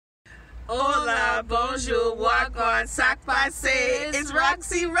Hola, bonjour, wagwan, sac passe. It's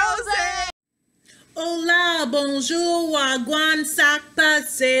Roxy Rose. Hola, bonjour, wagwan, sac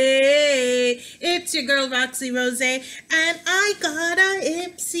passe. It's your girl Roxy Rose, and I got a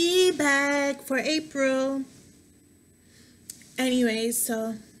Ipsy bag for April. Anyways,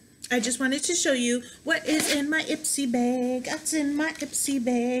 so I just wanted to show you what is in my Ipsy bag. That's in my Ipsy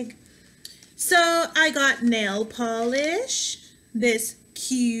bag. So I got nail polish, this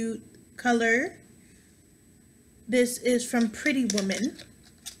cute color. This is from Pretty Woman.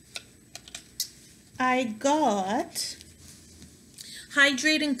 I got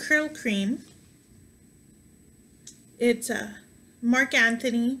Hydrating Curl Cream. It's a Marc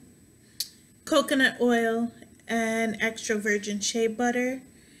Anthony, coconut oil, and extra virgin shea butter.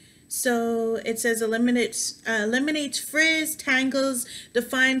 So it says eliminates frizz, tangles,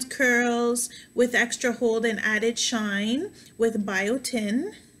 defines curls with extra hold and added shine with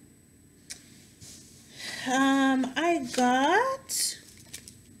biotin. I got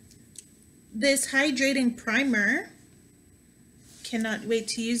this hydrating primer. Cannot wait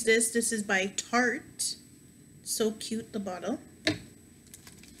to use this. This is by Tarte. So cute, the bottle.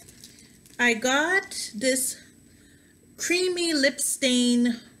 I got this creamy lip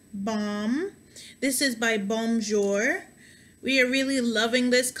stain balm. This is by jour. We are really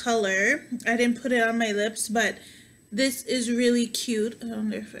loving this color. I didn't put it on my lips, but this is really cute. I don't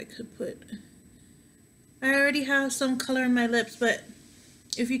know if I could put... I already have some color in my lips, but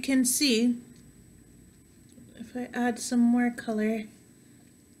if you can see, if I add some more color,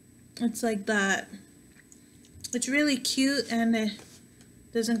 it's like that. It's really cute and it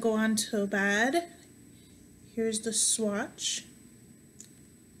doesn't go on so bad. Here's the swatch.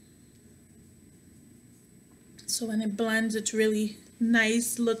 So when it blends, it's really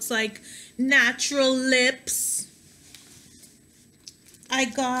nice. Looks like natural lips. I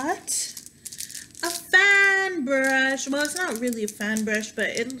got a fan brush. Well, it's not really a fan brush, but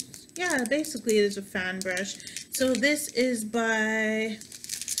yeah, basically it is a fan brush. So this is by,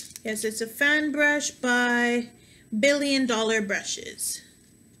 yes, it's a fan brush by $1 Billion Brushes.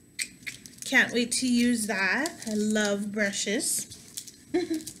 Can't wait to use that. I love brushes.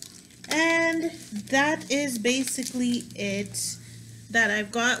 And that is basically it that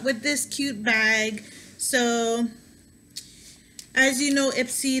I've got with this cute bag. So as you know,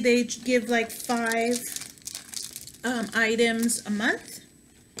 Ipsy, they give like 5 items a month.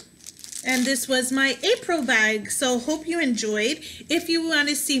 And this was my April bag. So hope you enjoyed. If you want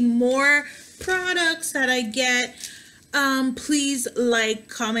to see more products that I get, please like,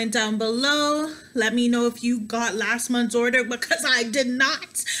 comment down below. Let me know if you got last month's order, because I did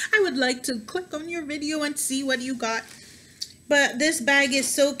not. I would like to click on your video and see what you got. But this bag is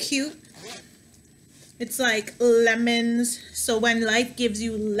so cute. It's like lemons. So when life gives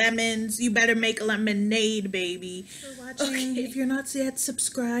you lemons, you better make lemonade, baby. For watching. Okay. If you're not yet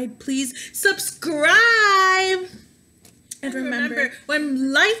subscribed, please subscribe. And remember,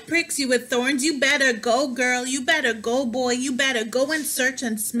 when life pricks you with thorns, you better go, girl. You better go, boy. You better go and search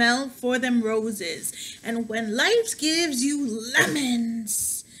and smell for them roses. And when life gives you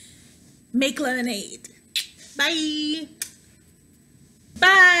lemons, make lemonade. Bye.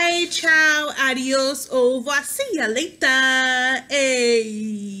 Bye. Ciao. Adios. Au revoir. See ya later.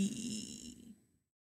 Hey.